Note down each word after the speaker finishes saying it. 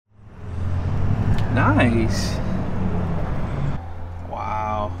Nice.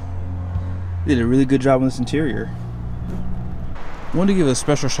 Wow. Did a really good job on this interior. I want to give a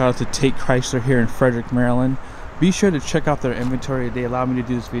special shout out to Tate Chrysler here in Frederick, Maryland. Be sure to check out their inventory. They allowed me to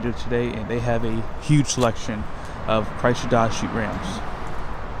do this video today, and they have a huge selection of Chrysler Dodge Jeep Rams.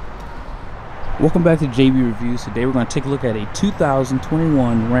 Welcome back to JB Reviews. Today we're going to take a look at a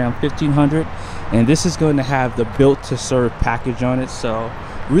 2021 Ram 1500, and this is going to have the Built to Serve package on it. So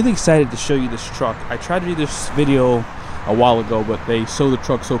really excited to show you this truck. I tried to do this video a while ago, but they sold the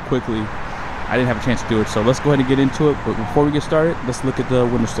truck so quickly I didn't have a chance to do it. So let's go ahead and get into it. But before we get started, let's look at the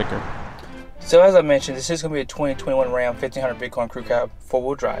window sticker. So as I mentioned, this is going to be a 2021 Ram 1500 Bighorn Crew Cab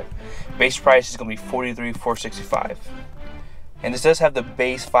 4-wheel drive. Base price is going to be $43,465. And this does have the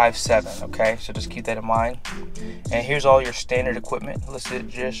base 5.7, okay? So just keep that in mind. And here's all your standard equipment listed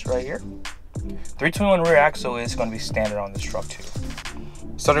just right here. 321 rear axle is going to be standard on this truck too.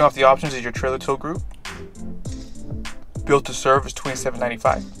 Starting off the options is your trailer tow group. Built to Serve is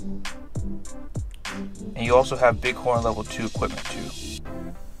 $27.95. And you also have Bighorn Level 2 equipment too.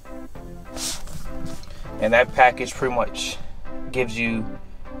 And that package pretty much gives you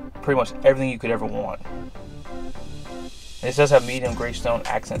pretty much everything you could ever want. This does have medium Greystone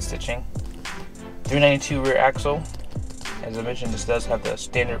accent stitching. 392 rear axle. As I mentioned, this does have the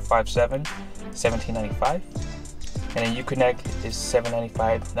standard 5.7, $17.95. And then Uconnect is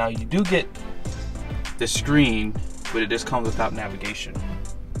 $7.95. Now you do get the screen, but it just comes without navigation.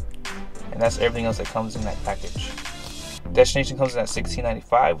 And that's everything else that comes in that package. Destination comes in at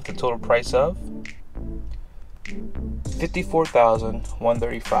 $16.95 with a total price of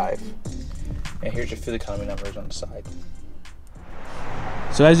 $54,135. And here's your fuel economy numbers on the side.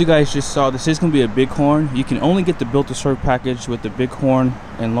 So as you guys just saw, this is going to be a Bighorn. You can only get the Built to Serve package with the Bighorn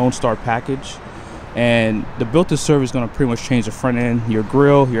and Lone Star package. And the Built to Serve is going to pretty much change the front end. Your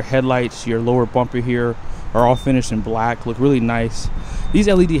grille, your headlights, your lower bumper here are all finished in black. Look really nice. These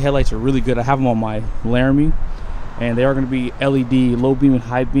LED headlights are really good. I have them on my Laramie. And they are going to be LED low beam and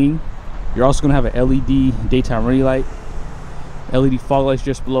high beam. You're also going to have an LED daytime running light. LED fog lights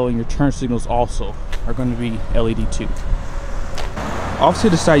just below, and your turn signals also are going to be LED too. Off to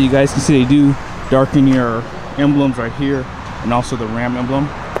the side, you guys can see they do darken your emblems right here, and also the Ram emblem.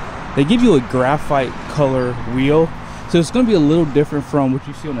 They give you a graphite color wheel, so it's going to be a little different from what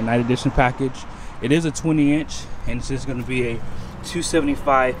you see on the Night Edition package. It is a 20-inch, and this is going to be a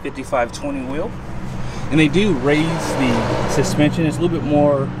 275/55/20 wheel. And they do raise the suspension. It's a little bit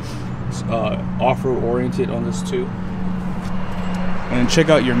more off-road oriented on this too. And check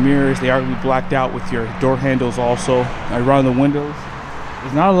out your mirrors. They are going to be blacked out with your door handles also. Around the windows,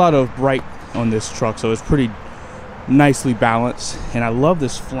 there's not a lot of bright on this truck, so it's pretty nicely balanced. And I love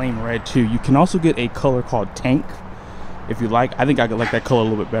this flame red too. You can also get a color called Tank if you like. I think I like that color a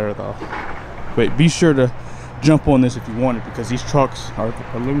little bit better though. But be sure to jump on this if you want it, because these trucks are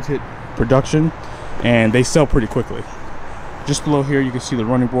limited production and they sell pretty quickly. Just below here you can see the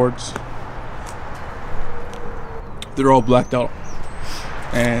running boards. They're all blacked out.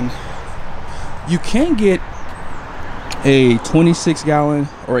 And you can get a 26-gallon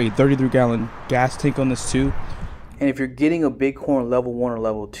or a 33-gallon gas tank on this too. And if you're getting a Bighorn Level 1 or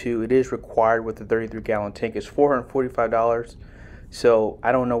Level 2, it is required with the 33-gallon tank. It's $445. So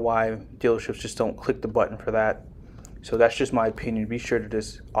I don't know why dealerships just don't click the button for that. So that's just my opinion. Be sure to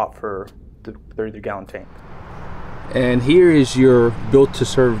just opt for the 33-gallon tank. And here is your Built to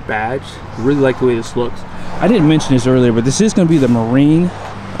Serve badge. I really like the way this looks. I didn't mention this earlier, but this is going to be the Marine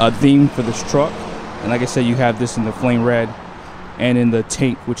theme for this truck. And like I said, you have this in the flame red and in the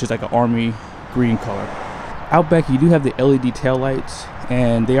tank, which is like an army green color. Out back, you do have the LED tail lights,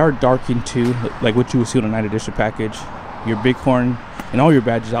 and they are darkened too, like what you would see on a Night Edition package. Your Bighorn and all your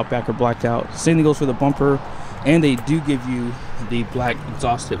badges out back are blacked out. Same thing goes for the bumper, and they do give you the black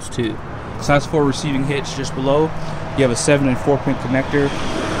exhaust tips too. Size 4 receiving hitch just below. You have a 7- and 4-pin connector.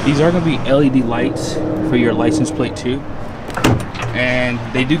 These are going to be LED lights for your license plate too. And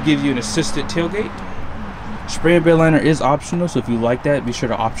they do give you an assisted tailgate. Spray and bed liner is optional, so if you like that, be sure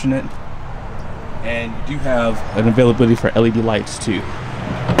to option it. And you do have an availability for LED lights too.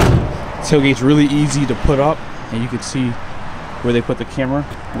 Tailgate's really easy to put up, and you can see where they put the camera,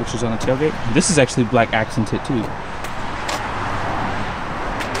 which is on the tailgate. This is actually black accented too.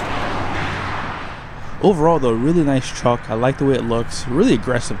 Overall though, really nice truck. I like the way it looks. Really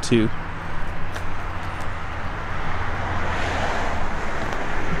aggressive too.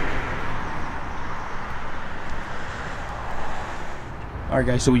 Alright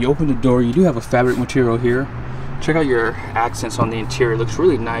guys, so when you open the door, you do have a fabric material here. Check out your accents on the interior. It looks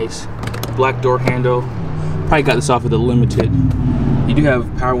really nice. Black door handle. Probably got this off of the Limited. You do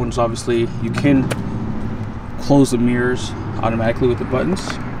have power windows, obviously. You can close the mirrors automatically with the buttons.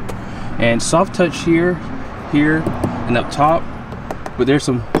 And soft touch here, and up top. But there's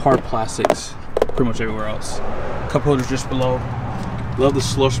some hard plastics pretty much everywhere else. Cup holders just below. Love the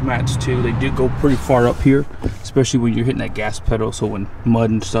slush mats too. They do go pretty far up here, especially when you're hitting that gas pedal, so when mud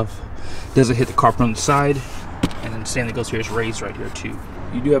and stuff doesn't hit the carpet on the side. And then same thing goes here, it's raised right here too.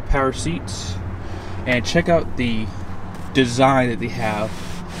 You do have power seats, and check out the design that they have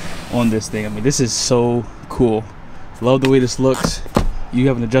on this thing. I mean, this is so cool. Love the way this looks. You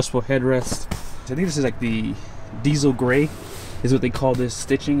have an adjustable headrest. I think this is like the diesel gray is what they call this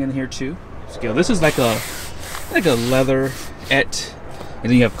stitching in here too. So this is like a leatherette, and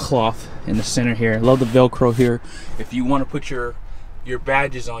then you have cloth in the center here. Love the Velcro here. If you want to put your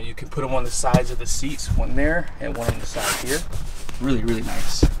badges on, you can put them on the sides of the seats, one there and one on the side here. Really, really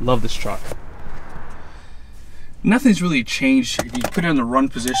nice. Love this truck. Nothing's really changed. If you put it in the run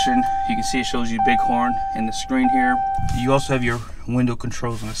position, you can see it shows you Bighorn in the screen here. You also have your window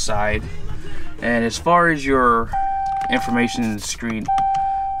controls on the side. And as far as your information in the screen,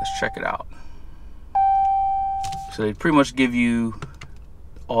 let's check it out. So they pretty much give you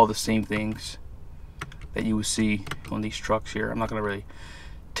all the same things that you would see on these trucks here. I'm not gonna really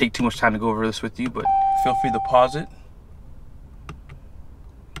take too much time to go over this with you, but feel free to pause it.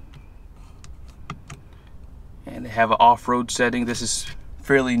 And they have an off-road setting. This is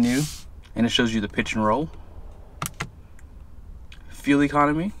fairly new, and it shows you the pitch and roll. Fuel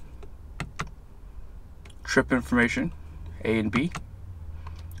economy, trip information, A and B.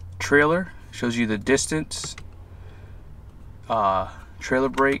 Trailer shows you the distance, trailer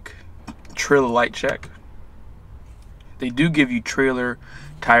brake, trailer light check. They do give you trailer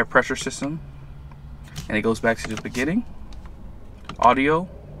tire pressure system, and it goes back to the beginning. Audio,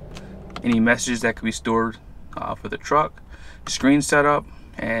 any messages that could be stored for the truck, screen setup,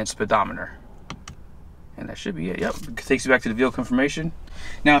 and speedometer. And that should be it. Yep, it takes you back to the vehicle information.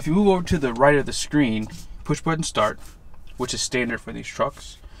 Now if you move over to the right of the screen, push button start, which is standard for these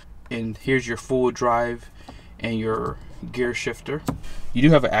trucks. And here's your full drive and your gear shifter. You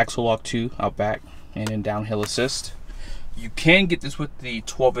do have an axle lock too out back, and then downhill assist. You can get this with the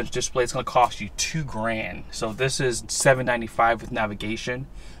 12-inch display. It's going to cost you $2 grand. So this is $795 with navigation.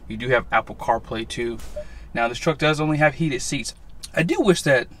 You do have Apple CarPlay too. Now this truck does only have heated seats. I do wish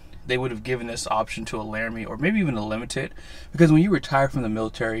that they would have given this option to a Laramie, or maybe even a Limited, because when you retire from the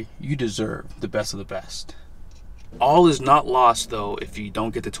military, you deserve the best of the best. All is not lost though if you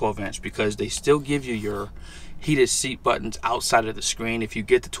don't get the 12-inch, because they still give you your heated seat buttons outside of the screen. If you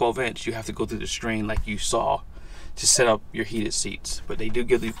get the 12-inch, you have to go through the screen like you saw to set up your heated seats, but they do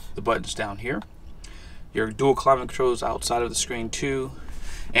give you the buttons down here. Your dual climate controls outside of the screen too.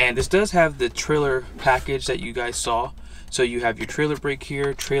 And this does have the trailer package that you guys saw. So you have your trailer brake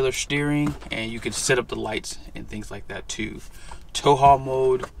here, trailer steering, and you can set up the lights and things like that too. Tow haul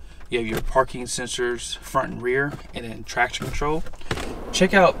mode, you have your parking sensors, front and rear, and then traction control.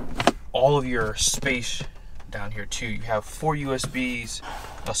 Check out all of your space down here too. You have 4 USBs,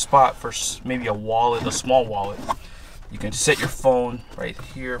 a spot for maybe a wallet, a small wallet. You can set your phone right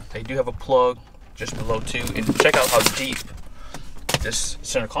here. They do have a plug just below too. And check out how deep this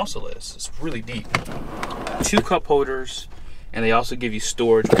center console is. It's really deep. 2 cup holders, and they also give you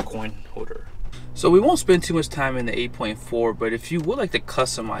storage for coin holder. So we won't spend too much time in the 8.4, but if you would like to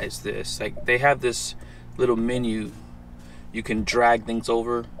customize this, like they have this little menu, you can drag things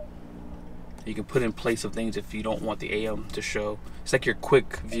over. You can put in place of things if you don't want the AM to show. It's like your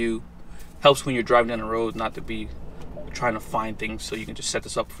quick view. Helps when you're driving down the road not to be trying to find things, so you can just set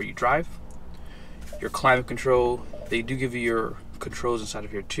this up before you drive. Your climate control, they do give you your controls inside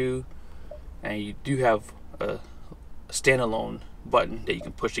of here too, and you do have a standalone button that you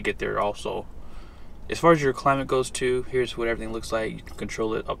can push to get there also. As far as your climate goes too, here's what everything looks like. You can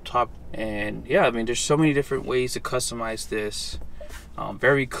control it up top, and yeah, I mean there's so many different ways to customize this.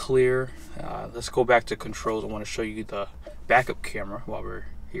 Very clear. Let's go back to controls. I want to show you the backup camera while we're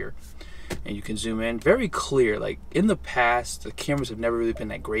here, and you can zoom in. Very clear. Like in the past, the cameras have never really been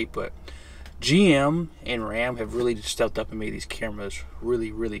that great, but GM and Ram have really stepped up and made these cameras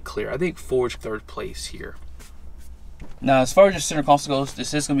really, really clear. I think Ford's 3rd place here. Now, as far as your center console goes,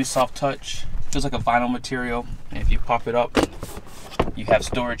 this is going to be soft touch. Feels like a vinyl material. And if you pop it up, you have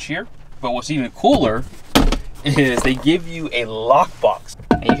storage here. But what's even cooler is they give you a lockbox.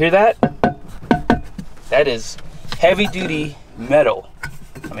 And you hear that? That is heavy-duty metal.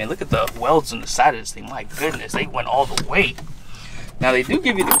 I mean, look at the welds on the side of this thing. My goodness, they went all the way. Now they do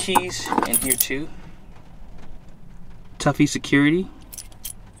give you the keys in here too. Tuffy security.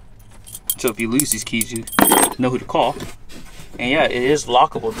 So if you lose these keys, you know who to call. And yeah, it is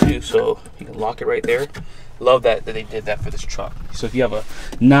lockable too, so you can lock it right there. Love that they did that for this truck. So if you have a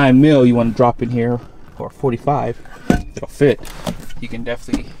 9mm you want to drop in here, or 45, it'll fit. You can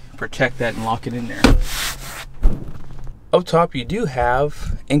definitely protect that and lock it in there. Up top, you do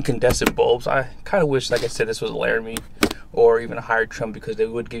have incandescent bulbs. I kind of wish, like I said, this was a Laramie or even a higher trim, because they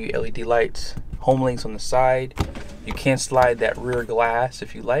would give you LED lights. Home links on the side. You can slide that rear glass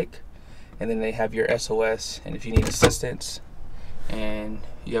if you like. And then they have your SOS, and if you need assistance and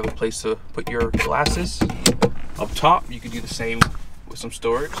you have a place to put your glasses. Up top, you can do the same with some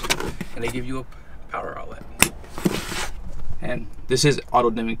storage, and they give you a power outlet. And this is auto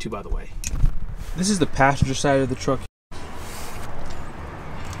dimming too, by the way. This is the passenger side of the truck.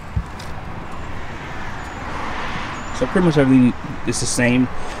 So pretty much everything is the same.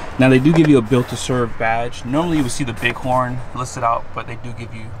 Now they do give you a built to serve badge. Normally you would see the Bighorn listed out, but they do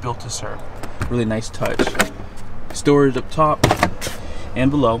give you built to serve. Really nice touch. Storage up top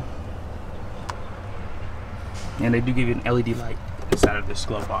and below. And they do give you an LED light inside of this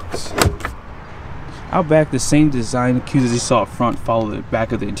glove box. Out back, the same design cues as you saw up front follow the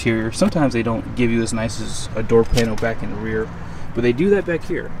back of the interior. Sometimes they don't give you as nice as a door panel back in the rear, but they do that back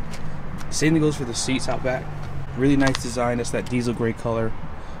here. Same thing goes for the seats out back. Really nice design. That's that diesel gray color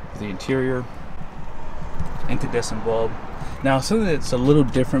for the interior. Incandescent bulb. Now something that's a little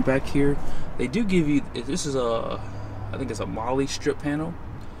different back here, they do give you, this is a, I think it's a Molle strip panel,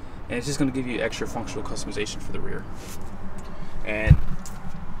 and it's just going to give you extra functional customization for the rear. And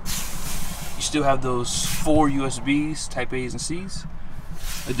you still have those 4 USBs, type A's and C's,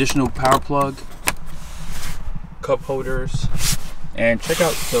 additional power plug, cup holders, and check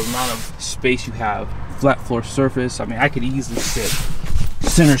out the amount of space you have. Flat floor surface. I mean, I could easily sit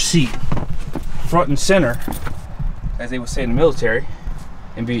center seat, front and center, as they would say in the military,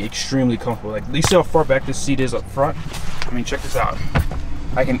 and be extremely comfortable. Like, you see how far back this seat is up front? I mean, check this out.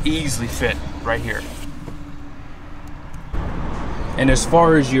 I can easily fit right here. And as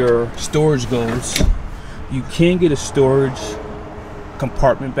far as your storage goes, you can get a storage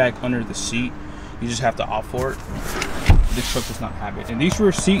compartment back under the seat. You just have to opt for it. This truck does not have it. And these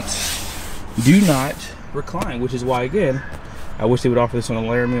rear seats do not recline, which is why, again, I wish they would offer this on a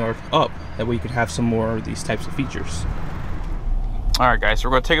Laramie or up. That way you could have some more of these types of features. All right, guys, so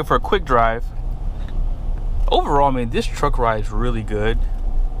we're gonna take it for a quick drive. Overall, I mean, this truck rides really good.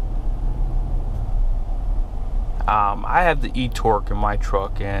 I have the e-Torque in my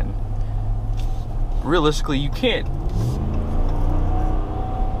truck, and realistically, you can't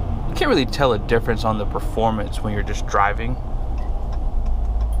really tell a difference on the performance when you're just driving.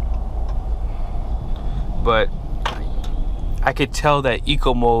 But I could tell that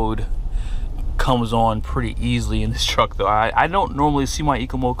eco mode comes on pretty easily in this truck, though. I don't normally see my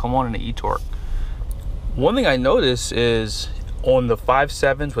eco mode come on in the e-Torque. One thing I notice is on the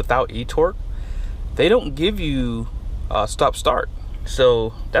 5.7s without e-Torque, they don't give you stop start.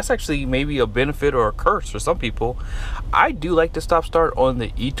 So that's actually maybe a benefit or a curse for some people. I do like to stop start on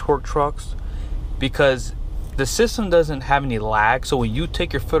the e-Torque trucks because the system doesn't have any lag. So when you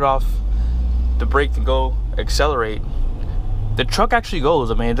take your foot off the brake to go accelerate, the truck actually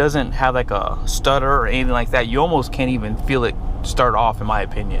goes. I mean, it doesn't have like a stutter or anything like that. You almost can't even feel it start off, in my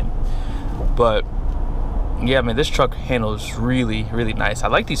opinion. But yeah, I mean, this truck handles really, really nice. I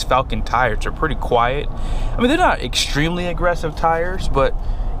like these Falcon tires. They're pretty quiet. I mean, they're not extremely aggressive tires, but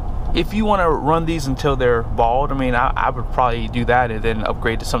if you want to run these until they're bald, I mean, I would probably do that and then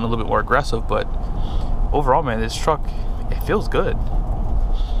upgrade to something a little bit more aggressive. But overall, man, this truck, it feels good.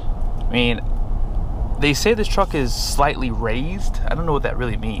 I mean, they say this truck is slightly raised. I don't know what that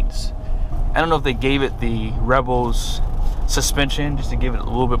really means. I don't know if they gave it the Rebels suspension just to give it a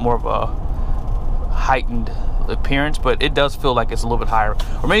little bit more of a heightened appearance, but it does feel like it's a little bit higher.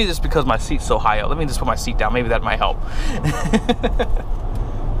 Or maybe it's because my seat's so high up. Let me just put my seat down. Maybe that might help.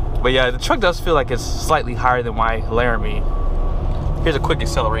 But yeah, the truck does feel like it's slightly higher than my Laramie. Here's a quick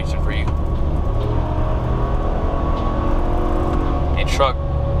acceleration for you. And truck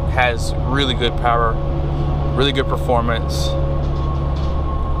has really good power, really good performance.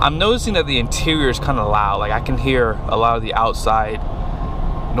 I'm noticing that the interior is kind of loud. Like, I can hear a lot of the outside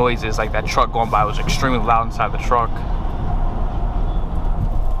noises. Like, that truck going by was extremely loud inside the truck.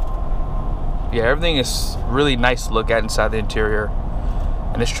 Yeah, everything is really nice to look at inside the interior,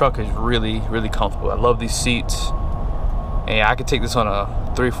 and this truck is really, really comfortable. I love these seats, and I could take this on a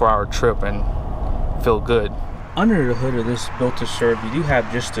 3-4 hour trip and feel good. Under the hood of this built to serve, you do have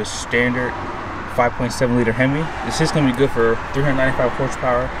just a standard 5.7 liter Hemi. This is going to be good for 395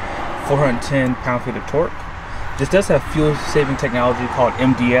 horsepower, 410 pound-feet of torque. This does have fuel-saving technology called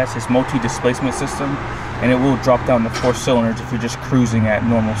MDS. It's multi-displacement system, and it will drop down to 4 cylinders if you're just cruising at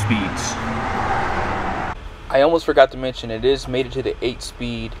normal speeds. I almost forgot to mention it is mated to the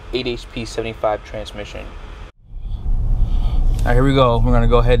 8-speed, 8 HP 75 transmission. All right, here we go. We're gonna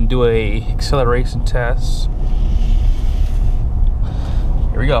go ahead and do a acceleration test.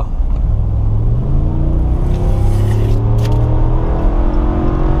 Here we go.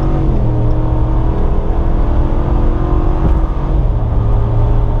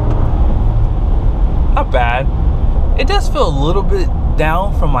 Not bad. It does feel a little bit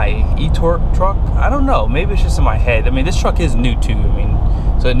down from my e-torque truck. I don't know, maybe it's just in my head. I mean, this truck is new too, I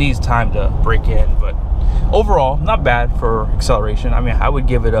mean, so it needs time to break in, but overall, not bad for acceleration. I mean, I would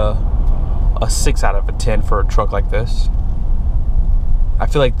give it a 6 out of 10 for a truck like this. I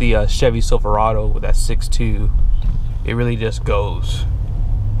feel like the Chevy Silverado with that 6.2, it really just goes.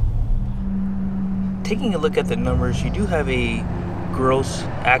 Taking a look at the numbers, you do have a gross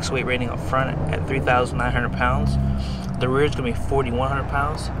axle weight rating up front at 3,900 pounds. The rear is going to be 4,100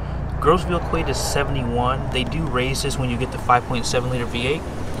 pounds. Gross vehicle weight is 71. They do raise this when you get the 5.7 liter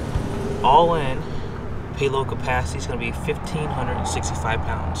V8. All in, payload capacity is going to be 1,565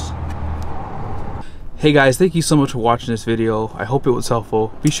 pounds. Hey guys, thank you so much for watching this video. I hope it was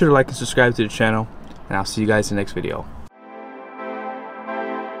helpful. Be sure to like and subscribe to the channel, and I'll see you guys in the next video.